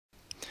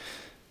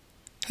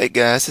Hey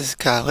guys, this is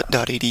Kyle at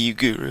 .edu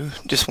Guru.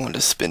 Just wanted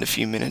to spend a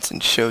few minutes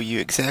and show you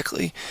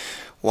exactly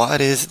why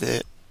it is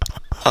that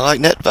I like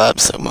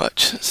Netvibes so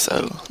much. So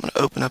I'm going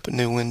to open up a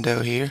new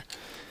window here,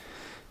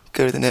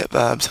 go to the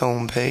Netvibes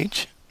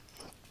homepage.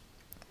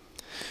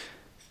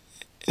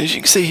 As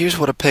you can see, here's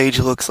what a page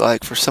looks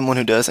like for someone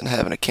who doesn't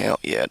have an account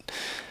yet.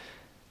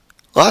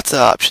 Lots of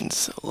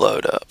options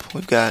load up.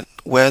 We've got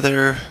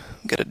weather,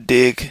 we've got a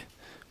dig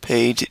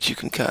page that you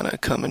can kind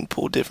of come and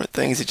pull different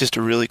things. It's just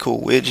a really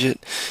cool widget.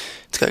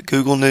 It's got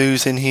Google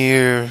News in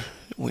here.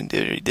 We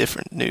did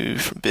different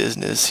news from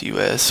business,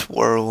 US,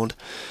 world.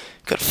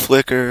 Got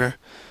Flickr,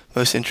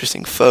 most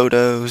interesting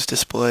photos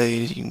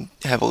displayed. You can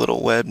have a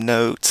little web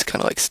notes,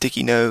 kind of like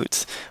sticky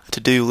notes, a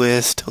to-do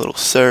list, a little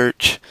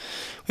search.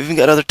 We've even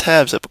got other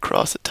tabs up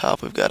across the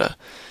top. We've got a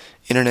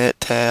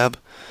internet tab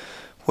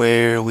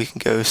where we can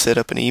go set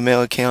up an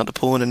email account to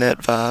pull into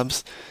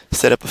Netvibes,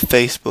 set up a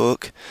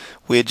Facebook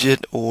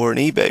widget or an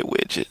eBay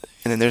widget.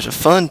 And then there's a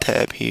fun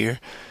tab here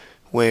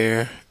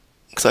where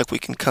looks like we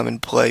can come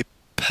and play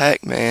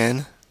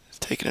Pac-Man. It's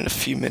taking it a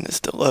few minutes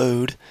to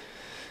load.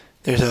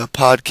 There's a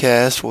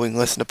podcast where we can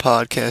listen to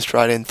podcasts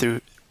right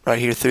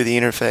here through the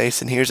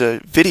interface. And here's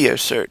a video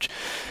search.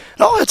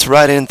 And all that's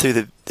right in through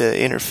the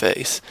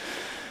interface.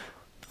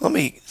 Let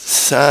me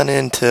sign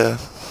into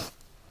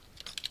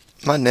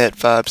my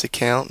Netvibes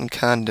account and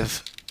kind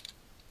of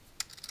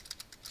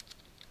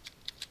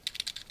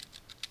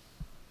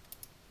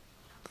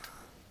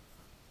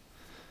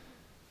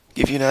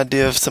give you an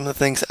idea of some of the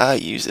things I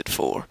use it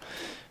for.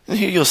 And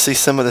here you'll see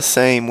some of the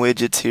same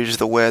widgets. Here's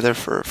the weather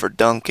for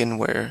Duncan,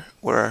 where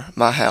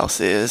my house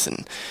is,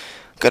 and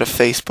I've got a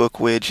Facebook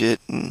widget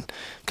and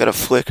got a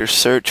Flickr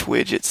search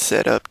widget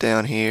set up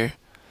down here.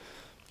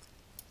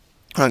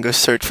 I can go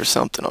search for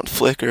something on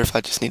Flickr if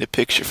I just need a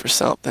picture for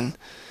something.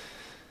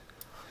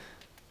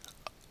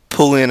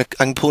 I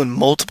can pull in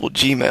multiple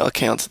Gmail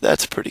accounts.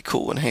 That's pretty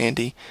cool and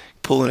handy.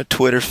 Pull in a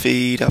Twitter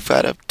feed. I've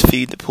got a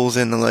feed that pulls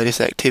in the latest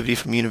activity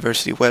from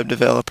university web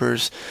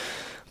developers.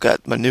 I've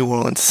got my New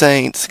Orleans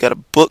Saints. Got a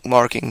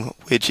bookmarking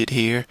widget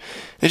here.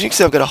 As you can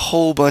see, I've got a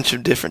whole bunch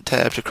of different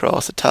tabs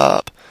across the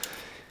top.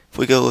 If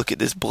we go look at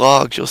this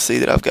blogs, you'll see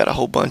that I've got a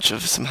whole bunch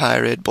of some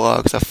higher ed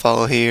blogs I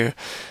follow here.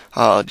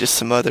 Just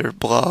some other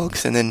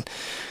blogs. And then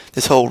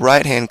this whole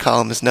right-hand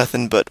column is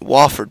nothing but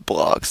Wofford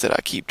blogs that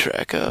I keep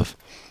track of.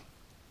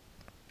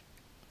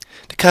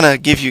 To kind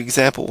of give you an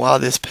example while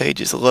this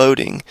page is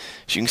loading,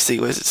 as you can see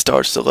as it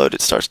starts to load,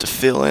 it starts to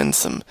fill in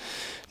some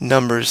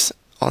numbers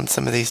on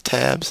some of these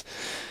tabs.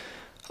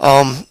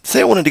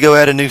 Say I wanted to go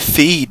add a new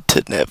feed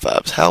to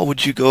Netvibes. How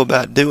would you go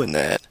about doing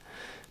that?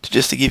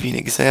 Just to give you an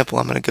example,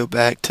 I'm going to go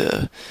back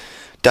to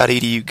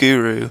 .edu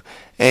Guru,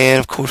 and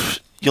of course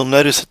you'll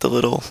notice that the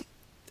little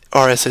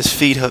RSS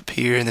feed up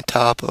here in the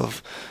top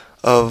of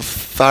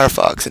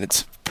Firefox, and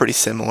it's pretty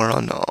similar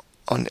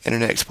on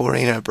Internet Explorer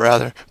and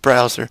a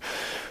browser.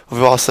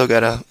 We've also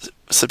got a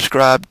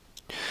subscribe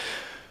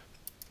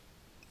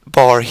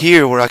bar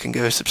here where I can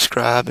go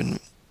subscribe, and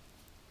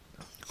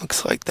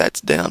looks like that's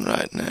down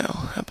right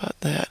now. How about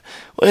that?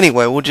 Well,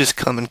 anyway, we'll just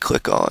come and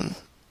click on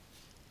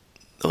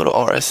the little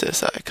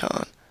RSS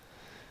icon.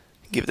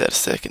 Give that a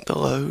second to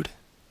load.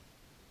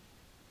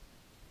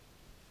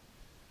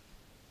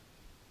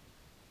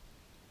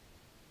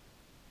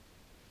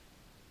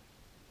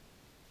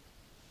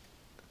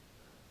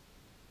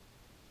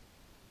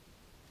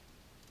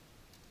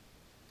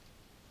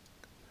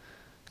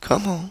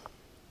 Come on.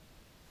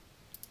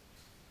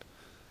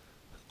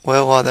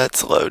 Well, while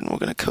that's loading, we're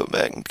going to go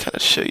back and kind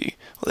of show you.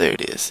 Well, there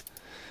it is.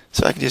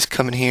 So I can just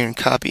come in here and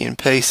copy and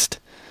paste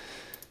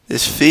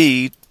this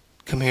feed.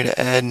 Come here to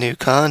add new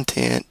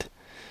content.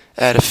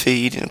 Add a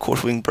feed. And of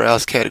course, we can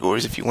browse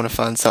categories if you want to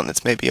find something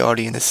that's maybe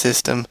already in the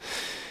system.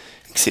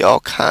 You can see all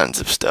kinds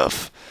of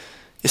stuff.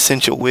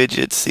 Essential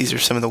widgets. These are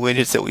some of the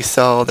widgets that we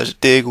saw. There's a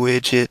dig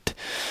widget,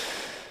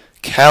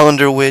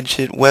 calendar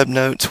widget, web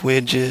notes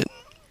widget,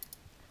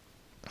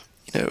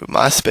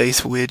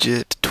 MySpace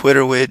widget,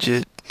 Twitter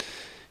widget,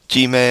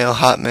 Gmail,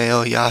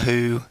 Hotmail,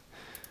 Yahoo.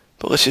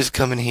 But let's just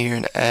come in here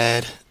and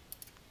add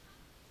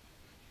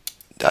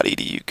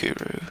 .edu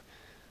Guru.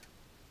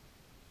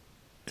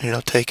 And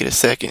it'll take it a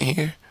second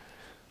here.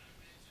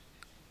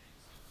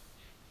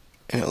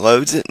 And it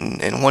loads it,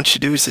 and once you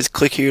do, it says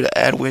click here to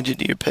add widget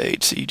to your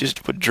page. So you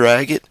just would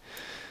drag it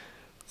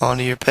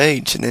onto your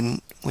page, and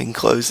then we can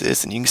close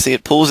this, and you can see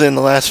it pulls in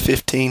the last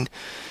 15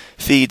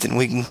 feeds, and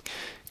we can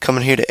come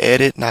in here to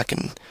edit, and I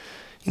can,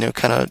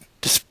 kind of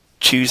just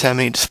choose how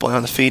many to display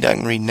on the feed. I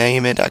can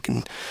rename it. I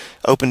can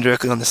open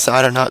directly on the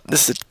site or not.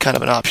 This is kind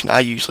of an option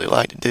I usually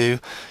like to do.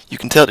 You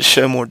can tell to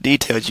show more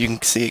details. You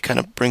can see it kind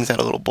of brings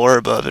out a little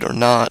blurb of it or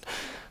not.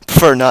 I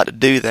prefer not to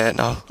do that, and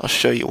I'll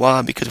show you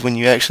why. Because when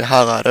you actually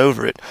highlight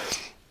over it,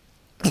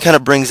 it kind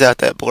of brings out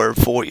that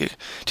blurb for you.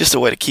 Just a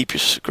way to keep your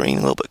screen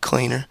a little bit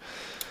cleaner.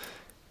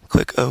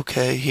 Click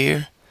OK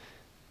here.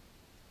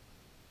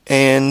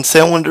 And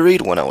say I wanted to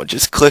read one, I would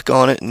just click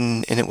on it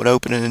and it would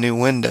open in a new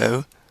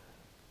window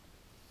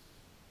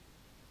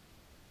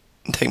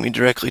and take me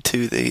directly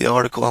to the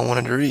article I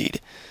wanted to read.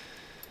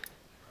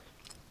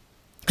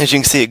 As you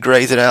can see, it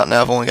grays it out.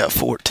 Now I've only got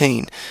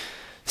 14.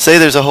 Say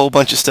there's a whole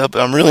bunch of stuff, but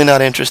I'm really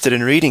not interested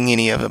in reading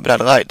any of it, but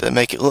I'd like to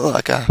make it look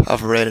like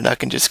I've read it. I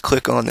can just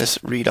click on this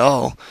read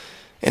all,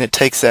 and it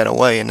takes that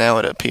away, and now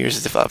it appears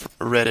as if I've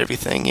read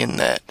everything in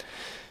that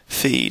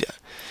feed.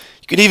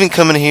 You could even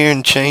come in here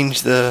and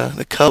change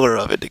the color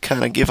of it to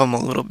kind of give them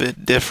a little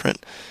bit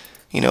different,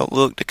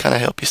 look, to kind of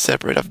help you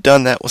separate. I've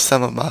done that with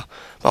some of my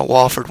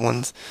Wofford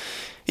ones.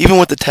 Even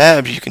with the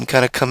tabs, you can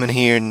kind of come in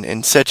here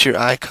and set your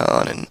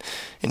icon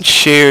and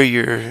share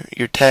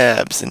your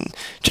tabs and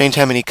change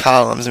how many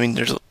columns. I mean,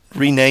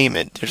 rename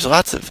it. There's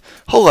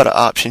whole lot of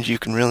options you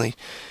can really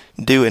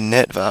do in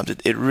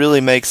Netvibes. It really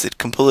makes it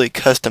completely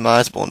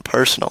customizable and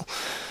personal.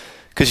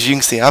 Because you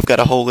can see I've got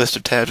a whole list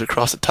of tabs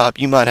across the top.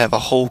 You might have a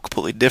whole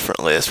completely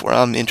different list where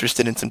I'm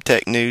interested in some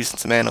tech news and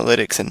some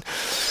analytics and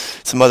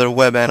some other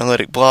web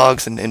analytic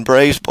blogs and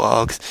Braves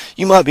blogs.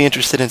 You might be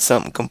interested in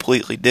something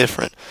completely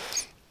different.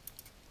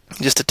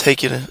 Just to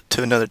take you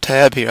to another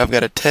tab here, I've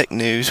got a tech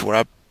news where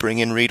I bring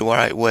in Read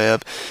Write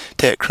Web,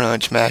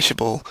 TechCrunch,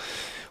 Mashable,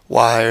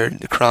 Wired,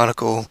 the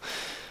Chronicle.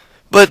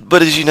 But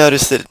as you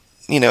notice that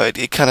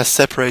it kind of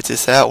separates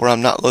this out where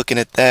I'm not looking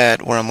at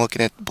that, where I'm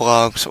looking at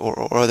blogs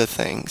or other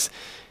things.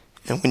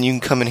 And when you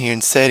can come in here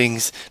in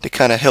settings to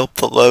kind of help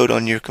the load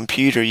on your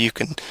computer, you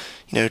can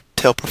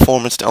tell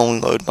performance to only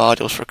load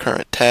modules for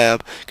current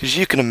tab, because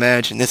you can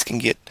imagine this can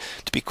get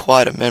to be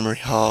quite a memory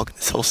hog,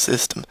 this whole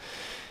system.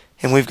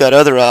 And we've got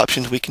other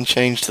options. We can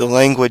change to the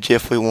language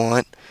if we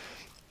want.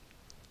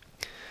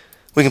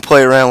 We can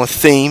play around with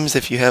themes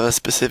if you have a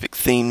specific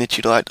theme that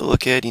you'd like to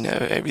look at.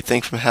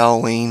 Everything from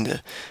Halloween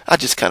to... I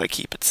just kind of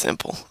keep it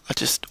simple. I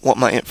just want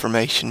my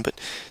information,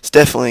 but it's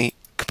definitely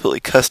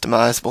completely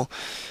customizable.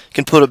 You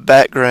can put a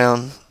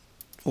background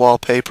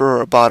wallpaper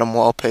or a bottom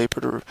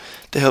wallpaper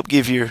to help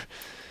give your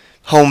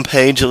home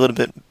page a little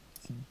bit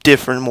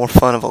different, more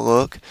fun of a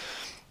look.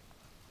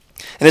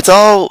 And it's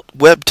all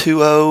Web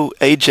 2.0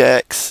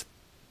 Ajax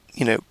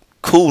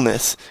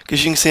coolness,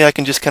 because you can see I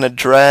can just kind of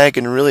drag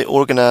and really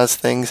organize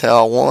things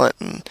how I want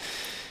and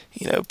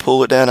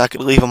pull it down. I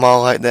could leave them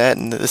all like that,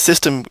 and the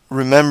system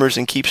remembers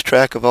and keeps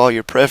track of all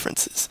your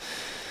preferences.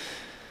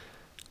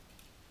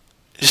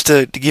 Just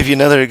to give you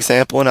another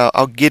example, and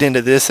I'll get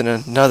into this in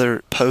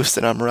another post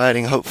that I'm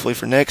writing hopefully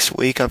for next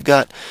week. I've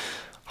got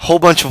a whole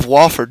bunch of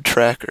Wofford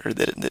tracker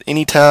that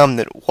any time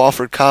that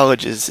Wofford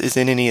College is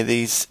in any of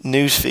these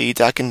news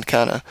feeds, I can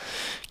kind of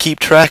keep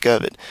track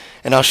of it.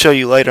 And I'll show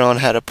you later on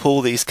how to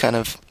pull these kind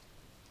of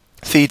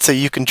feeds so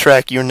you can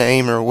track your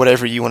name or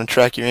whatever you want to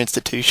track your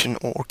institution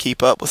or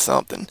keep up with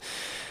something.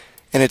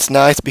 And it's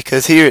nice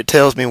because here it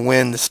tells me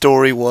when the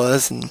story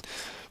was and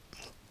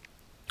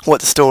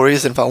what the story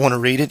is, and if I want to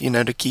read it,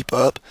 to keep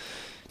up,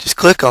 just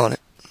click on it.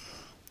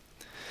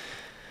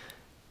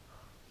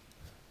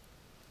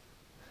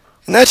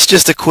 And that's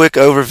just a quick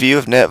overview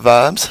of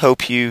Netvibes.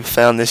 Hope you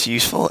found this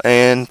useful,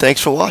 and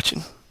thanks for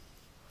watching.